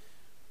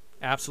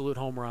 Absolute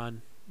home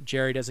run.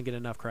 Jerry doesn't get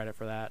enough credit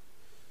for that.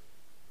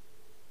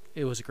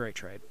 It was a great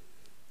trade.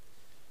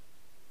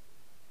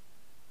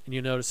 And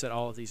you notice that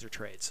all of these are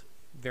trades.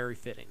 Very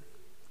fitting.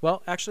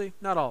 Well, actually,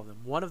 not all of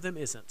them. One of them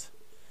isn't.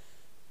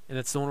 And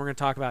that's the one we're going to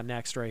talk about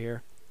next right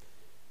here.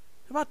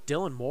 How about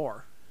Dylan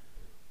Moore?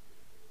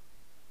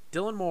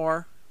 Dylan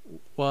Moore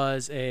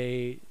was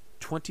a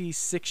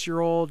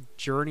 26-year-old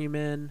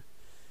journeyman,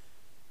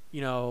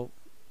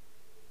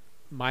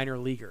 minor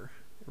leaguer.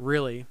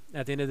 Really,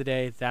 at the end of the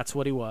day, that's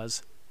what he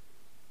was.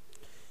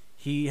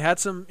 He had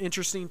some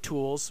interesting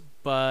tools,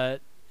 but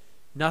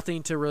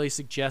nothing to really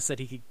suggest that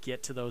he could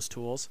get to those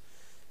tools.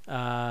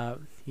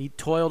 He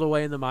toiled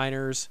away in the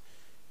minors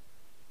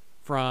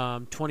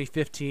from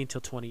 2015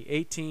 till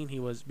 2018. He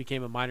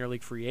became a minor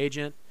league free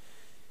agent.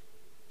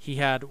 He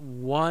had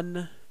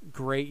one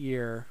great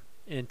year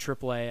in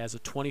AAA as a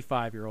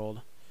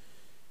 25-year-old.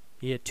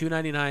 He had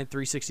 299,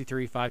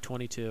 363,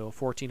 522,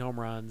 14 home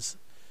runs,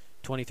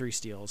 23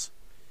 steals.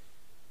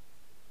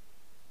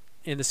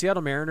 And the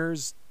Seattle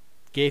Mariners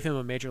gave him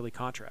a major league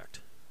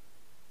contract.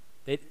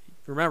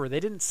 Remember, they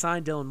didn't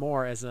sign Dylan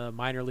Moore as a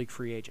minor league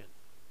free agent.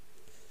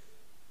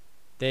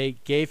 They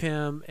gave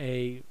him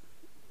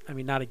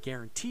not a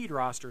guaranteed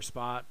roster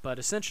spot, but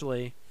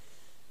essentially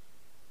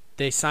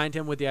they signed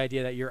him with the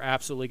idea that you're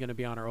absolutely going to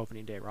be on our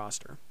opening day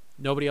roster.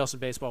 Nobody else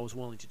in baseball was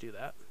willing to do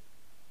that.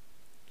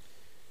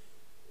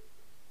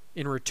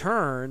 In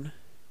return,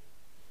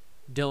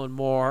 Dylan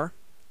Moore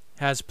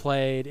has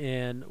played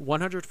in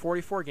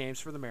 144 games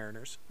for the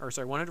Mariners,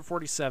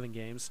 147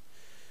 games,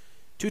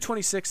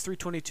 226,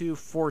 322,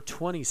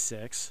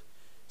 426,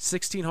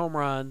 16 home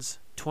runs,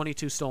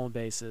 22 stolen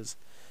bases.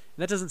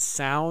 And that doesn't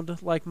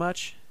sound like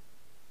much,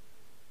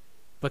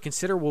 but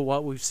consider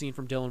what we've seen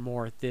from Dylan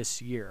Moore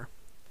this year.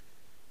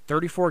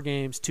 34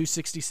 games,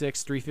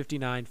 266,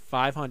 359,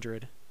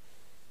 500.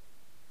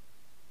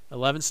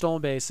 11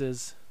 stolen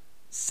bases,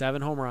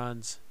 7 home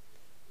runs,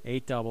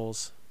 8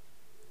 doubles,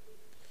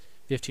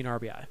 15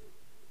 RBI,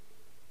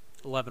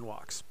 11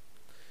 walks.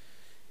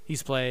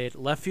 He's played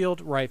left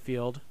field, right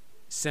field,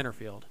 center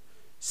field,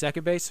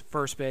 second base,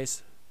 first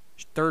base,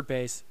 third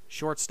base,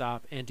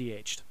 shortstop, and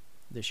DH'd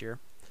this year.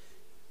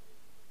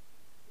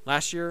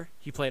 Last year,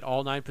 he played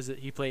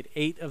he played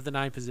 8 of the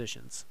 9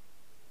 positions.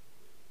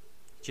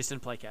 Just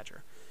didn't play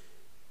catcher.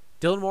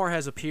 Dylan Moore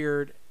has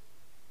appeared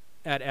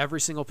at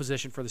every single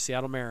position for the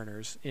Seattle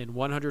Mariners in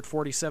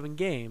 147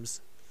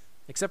 games,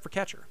 except for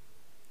catcher.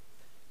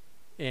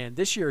 And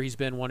this year, he's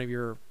been one of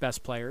your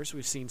best players.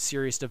 We've seen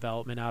serious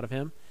development out of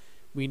him.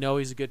 We know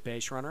he's a good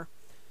base runner.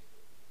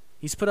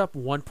 He's put up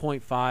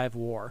 1.5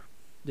 WAR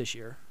this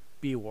year,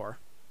 B-WAR.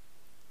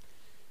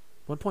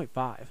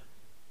 1.5.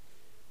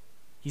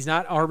 He's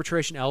not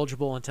arbitration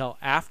eligible until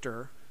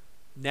after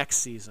next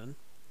season.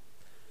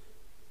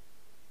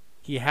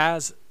 He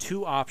has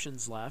 2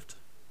 options left.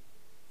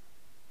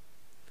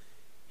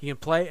 He can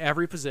play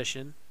every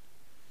position,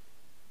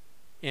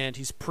 and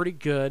he's pretty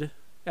good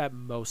at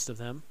most of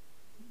them.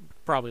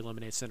 Probably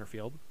eliminate center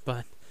field,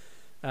 but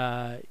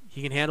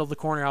he can handle the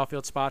corner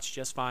outfield spots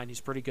just fine.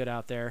 He's pretty good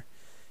out there.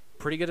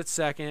 Pretty good at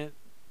second,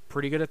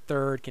 pretty good at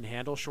third, can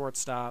handle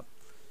shortstop.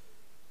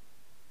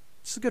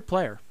 He's a good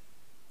player.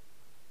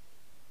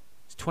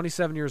 He's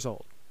 27 years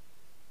old.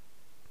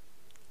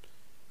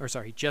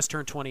 He just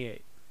turned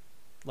 28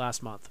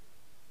 last month.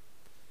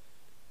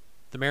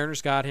 The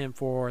Mariners got him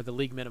for the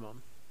league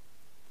minimum,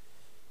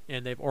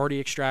 and they've already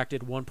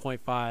extracted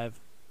 1.5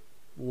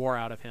 WAR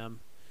out of him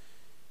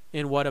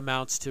in what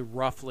amounts to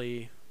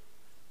roughly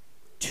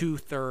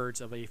 2/3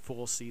 of a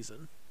full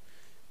season.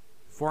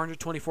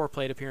 424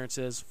 plate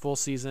appearances, full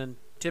season,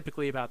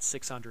 typically about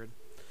 600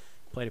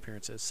 plate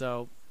appearances.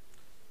 So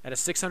at a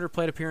 600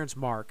 plate appearance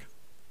mark,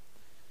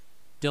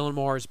 Dylan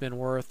Moore has been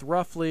worth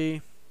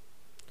roughly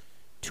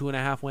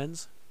 2.5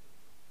 wins.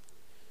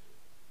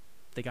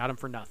 They got him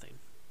for nothing.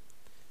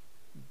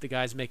 The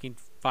guy's making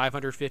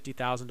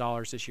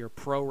 $550,000 this year,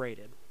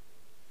 prorated.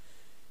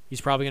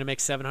 He's probably going to make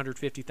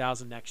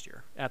 $750,000 next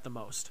year at the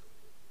most.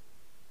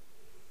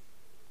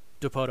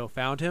 Dipoto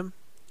found him,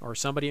 or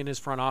somebody in his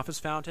front office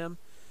found him.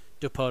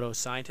 Dipoto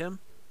signed him.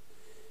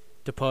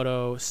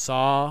 Dipoto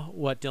saw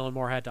what Dylan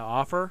Moore had to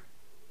offer.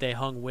 They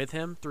hung with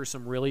him through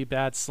some really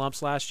bad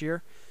slumps last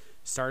year.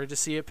 Started to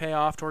see it pay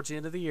off towards the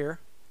end of the year.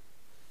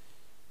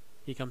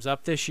 He comes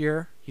up this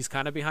year. He's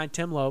kind of behind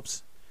Tim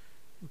Lopes,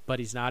 but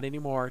he's not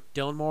anymore.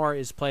 Dylan Moore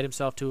has played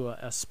himself to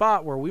a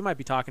spot where we might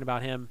be talking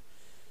about him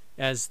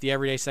as the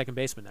everyday second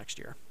baseman next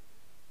year.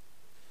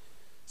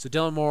 So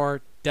Dylan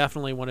Moore,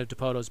 definitely one of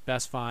Dipoto's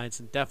best finds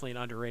and definitely an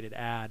underrated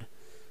ad.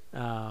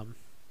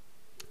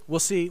 We'll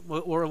see.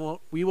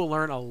 We will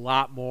learn a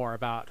lot more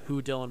about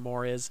who Dylan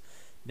Moore is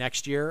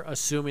next year,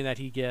 assuming that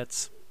he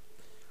gets,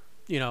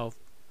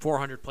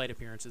 400 plate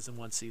appearances in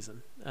one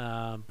season.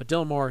 But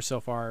Dylan Moore so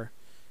far,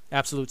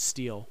 absolute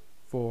steal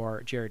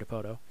for Jerry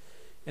Dipoto.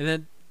 And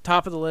then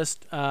top of the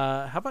list,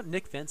 how about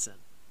Nick Vincent?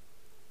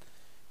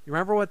 You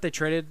remember what they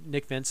traded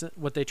Nick Vincent?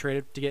 What they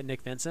traded to get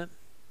Nick Vincent?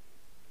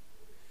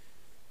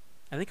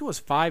 I think it was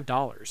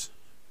 $5.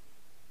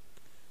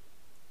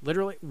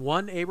 Literally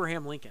one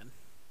Abraham Lincoln.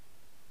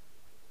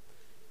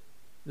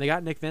 They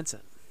got Nick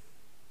Vincent.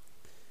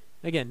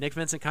 Again, Nick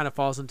Vincent kind of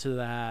falls into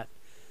that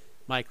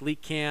Mike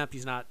Leake camp.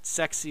 He's not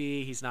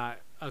sexy. He's not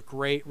a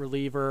great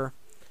reliever.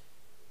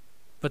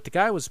 But the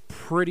guy was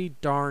pretty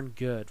darn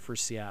good for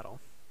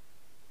Seattle.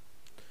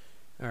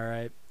 All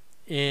right.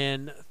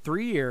 In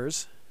 3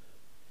 years,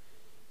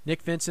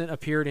 Nick Vincent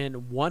appeared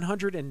in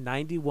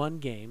 191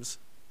 games,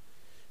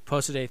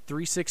 posted a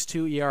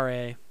 3.62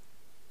 ERA,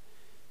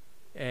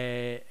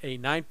 an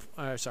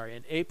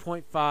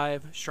 8.5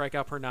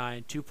 strikeout per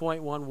 9,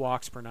 2.1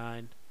 walks per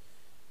 9,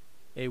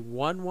 a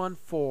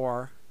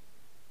 115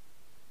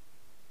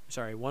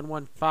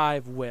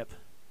 WHIP,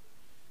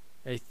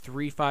 a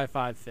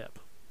 3.55 FIP.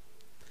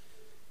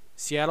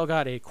 Seattle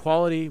got a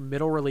quality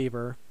middle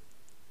reliever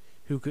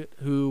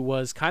who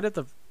was kind of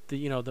the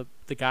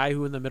guy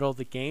who in the middle of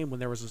the game when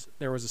there was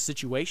a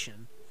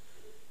situation,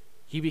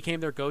 he became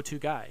their go-to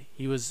guy.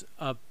 He was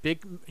a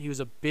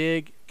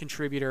big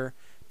contributor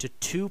to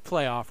 2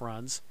 playoff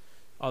runs,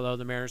 although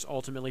the Mariners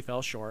ultimately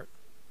fell short.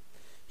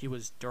 He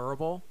was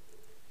durable.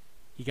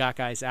 He got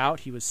guys out.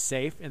 He was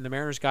safe, and the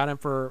Mariners got him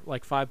for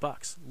like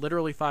 $5,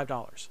 literally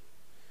 $5,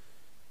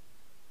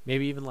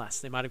 maybe even less.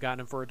 They might have gotten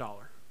him for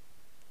 $1.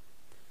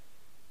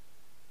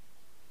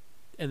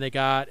 And they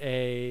got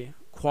a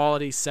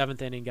quality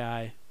 7th inning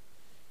guy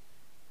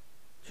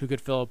who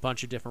could fill a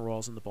bunch of different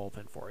roles in the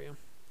bullpen for you.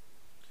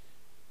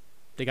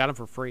 They got him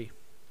for free.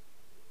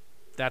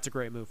 That's a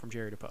great move from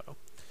Jerry Dipoto.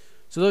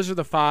 So those are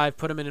the 5.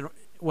 Put them in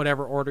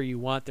whatever order you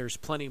want. There's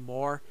plenty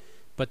more,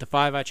 but the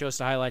 5 I chose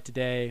to highlight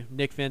today: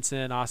 Nick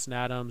Vincent, Austin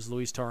Adams,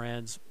 Luis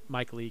Torrens,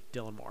 Mike Leake,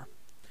 Dylan Moore.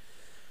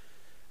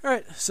 All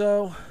right,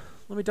 so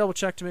let me double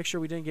check to make sure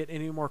we didn't get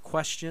any more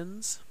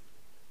questions.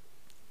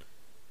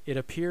 It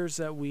appears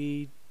that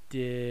we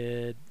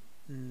did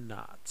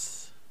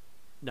not.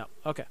 No.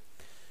 Okay.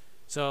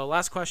 So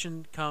last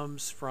question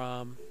comes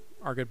from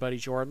our good buddy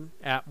Jordan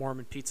at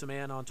Mormon Pizza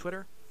Man on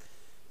Twitter.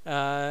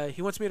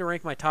 He wants me to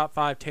rank my top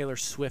 5 Taylor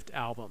Swift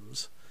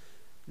albums.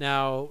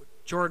 Now,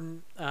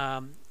 Jordan,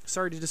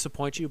 sorry to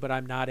disappoint you, but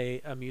I'm not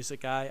a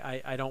music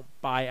guy. I don't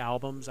buy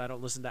albums. I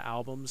don't listen to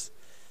albums.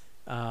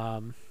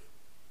 I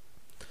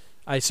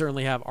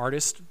certainly have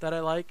artists that I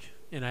like,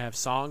 and I have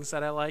songs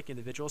that I like,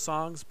 individual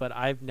songs, but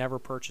I've never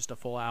purchased a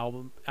full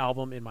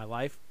album in my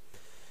life.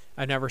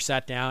 I've never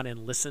sat down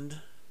and listened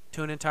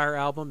to an entire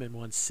album in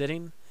one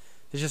sitting.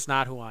 It's just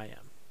not who I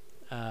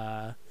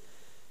am.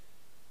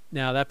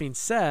 Now, that being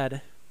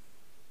said,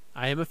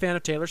 I am a fan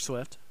of Taylor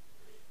Swift,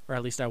 or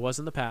at least I was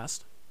in the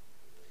past.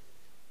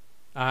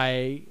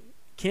 I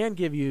can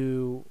give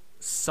you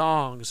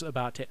songs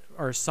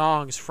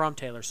songs from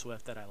Taylor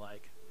Swift that I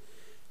like.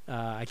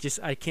 I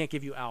can't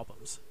give you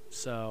albums.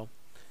 So,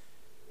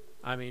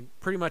 I mean,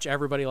 pretty much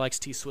everybody likes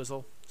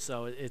T-Swizzle,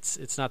 so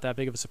it's not that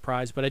big of a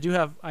surprise. But I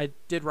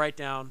did write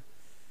down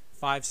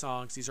 5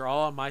 songs. These are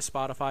all on my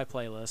Spotify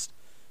playlist.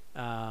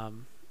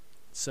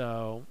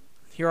 So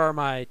here are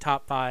my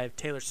top 5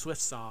 Taylor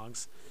Swift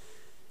songs,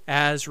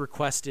 as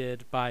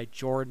requested by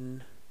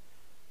Jordan,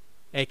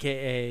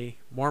 a.k.a.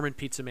 Mormon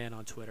Pizza Man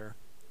on Twitter.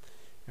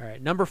 All right,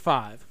 number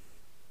 5,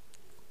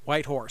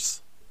 White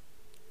Horse.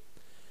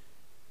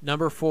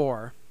 Number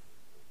 4,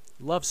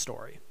 Love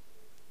Story.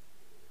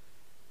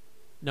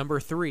 Number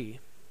 3,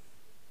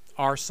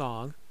 Our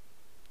Song.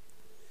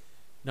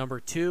 Number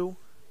 2,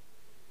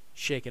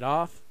 Shake It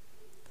Off.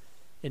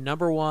 And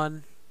number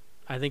 1,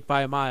 I think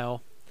by a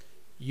mile,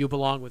 You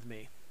Belong With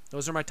Me.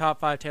 Those are my top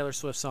 5 Taylor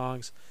Swift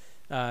songs.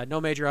 No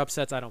major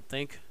upsets, I don't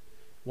think.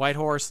 White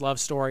Horse, Love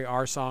Story,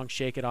 Our Song,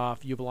 Shake It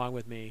Off, You Belong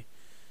With Me.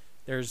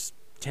 There's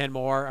 10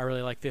 more. I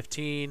really like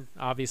 15.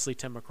 Obviously,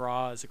 Tim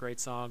McGraw is a great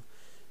song.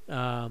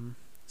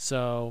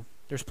 So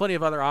there's plenty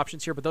of other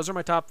options here, but those are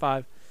my top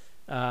 5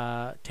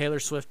 Taylor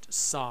Swift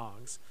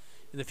songs.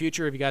 In the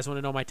future, if you guys want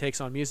to know my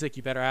takes on music,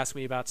 you better ask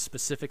me about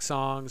specific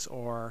songs,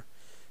 or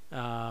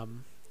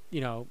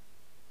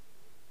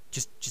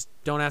just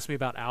don't ask me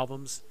about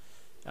albums.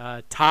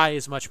 Ty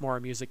is much more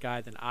a music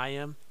guy than I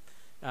am.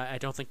 I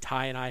don't think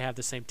Ty and I have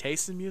the same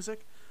taste in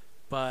music,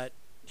 but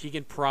he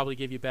can probably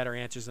give you better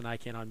answers than I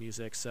can on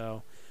music.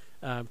 So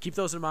keep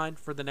those in mind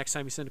for the next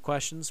time you send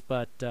questions.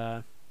 But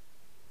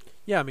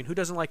yeah, I mean, who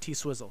doesn't like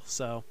T-Swizzle?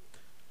 So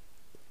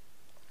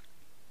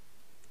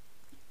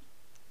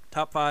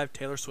top 5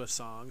 Taylor Swift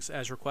songs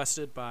as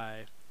requested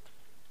by,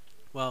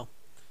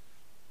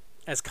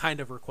 as kind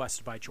of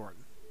requested by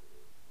Jordan.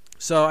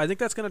 So I think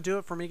that's going to do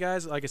it for me,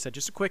 guys. Like I said,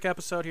 just a quick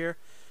episode here.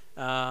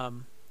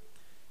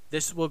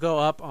 This will go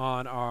up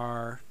on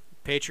our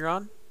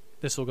Patreon.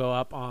 This will go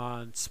up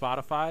on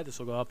Spotify. This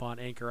will go up on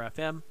Anchor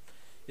FM.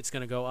 It's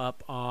going to go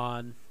up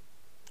on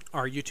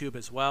our YouTube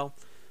as well.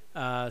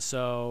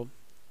 So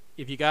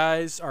if you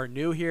guys are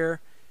new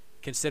here,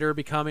 consider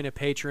becoming a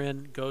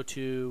patron. Go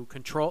to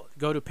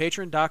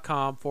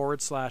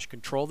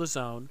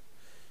patreon.com/controlthezone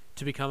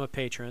to become a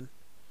patron.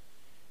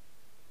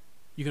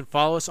 You can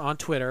follow us on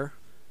Twitter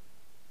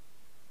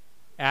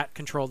at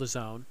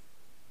controlthezone.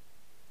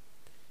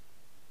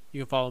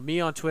 You can follow me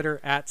on Twitter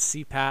at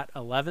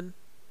cpat11.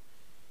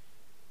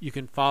 You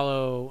can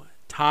follow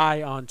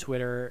Ty on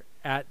Twitter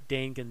at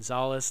Dane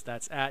Gonzalez.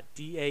 That's at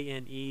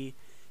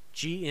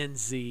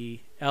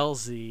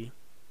DANEGNZLZ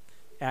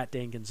at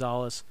Dane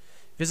Gonzalez.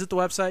 Visit the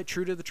website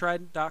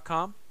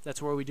truetothetrident.com.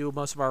 That's where we do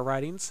most of our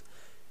writings.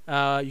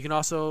 You can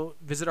also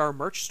visit our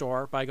merch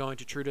store by going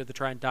to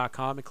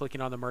truetothetrident.com and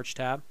clicking on the merch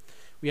tab.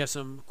 We have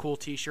some cool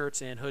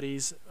t-shirts and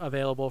hoodies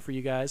available for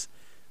you guys.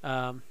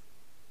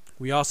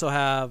 We also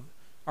have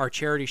our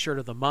charity shirt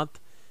of the month.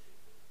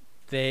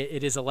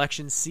 It is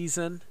election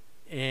season,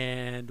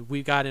 and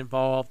we got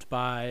involved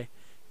by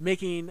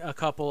making a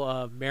couple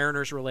of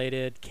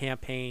Mariners-related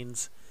campaign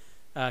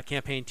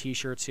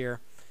t-shirts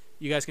here.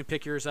 You guys can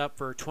pick yours up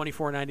for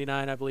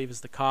 $24.99, I believe, is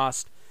the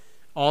cost.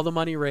 All the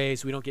money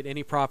raised, we don't get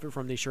any profit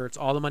from these shirts.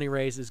 All the money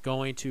raised is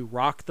going to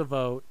Rock the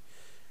Vote,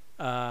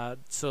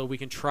 so we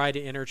can try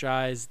to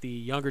energize the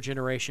younger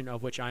generation,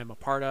 of which I am a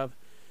part of,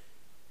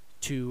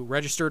 to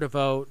register to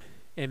vote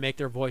and make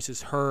their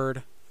voices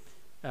heard.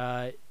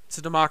 It's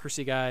a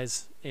democracy,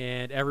 guys,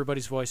 and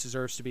everybody's voice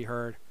deserves to be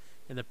heard.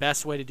 And the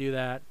best way to do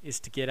that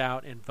is to get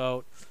out and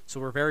vote. So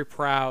we're very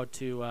proud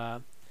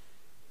to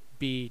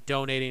be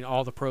donating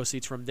all the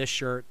proceeds from this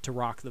shirt to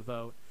Rock the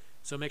Vote.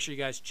 So make sure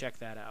you guys check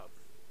that out.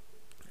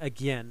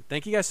 Again,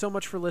 thank you guys so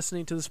much for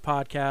listening to this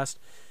podcast.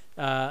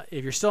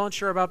 If you're still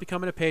unsure about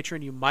becoming a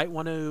patron, you might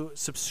want to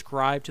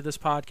subscribe to this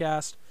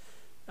podcast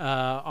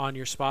on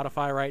your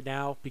Spotify right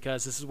now,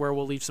 because this is where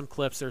we'll leave some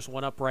clips. There's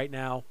one up right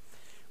now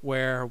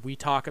where we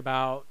talk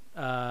about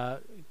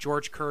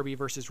George Kirby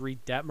versus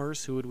Reed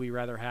Detmers. Who would we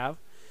rather have?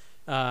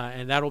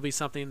 And that'll be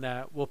something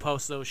that we'll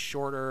post those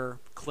shorter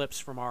clips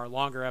from our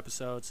longer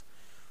episodes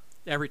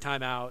every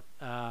time out.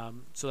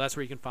 So that's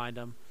where you can find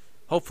them.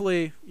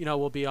 Hopefully,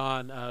 we'll be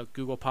on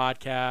Google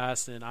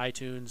Podcasts and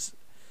iTunes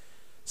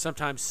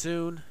sometime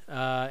soon.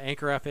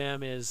 Anchor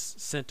FM is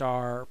sent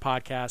our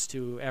podcast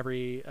to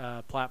every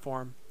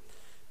platform.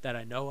 that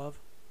I know of,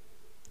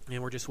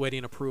 and we're just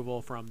waiting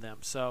approval from them.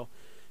 So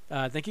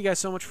thank you guys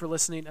so much for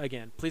listening.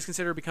 Again, please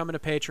consider becoming a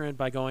patron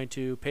by going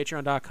to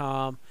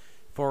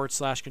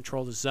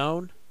patreon.com/control the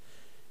zone.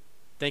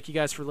 Thank you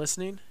guys for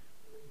listening.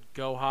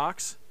 Go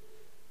Hawks,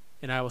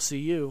 and I will see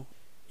you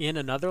in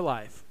another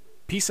life.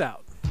 Peace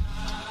out.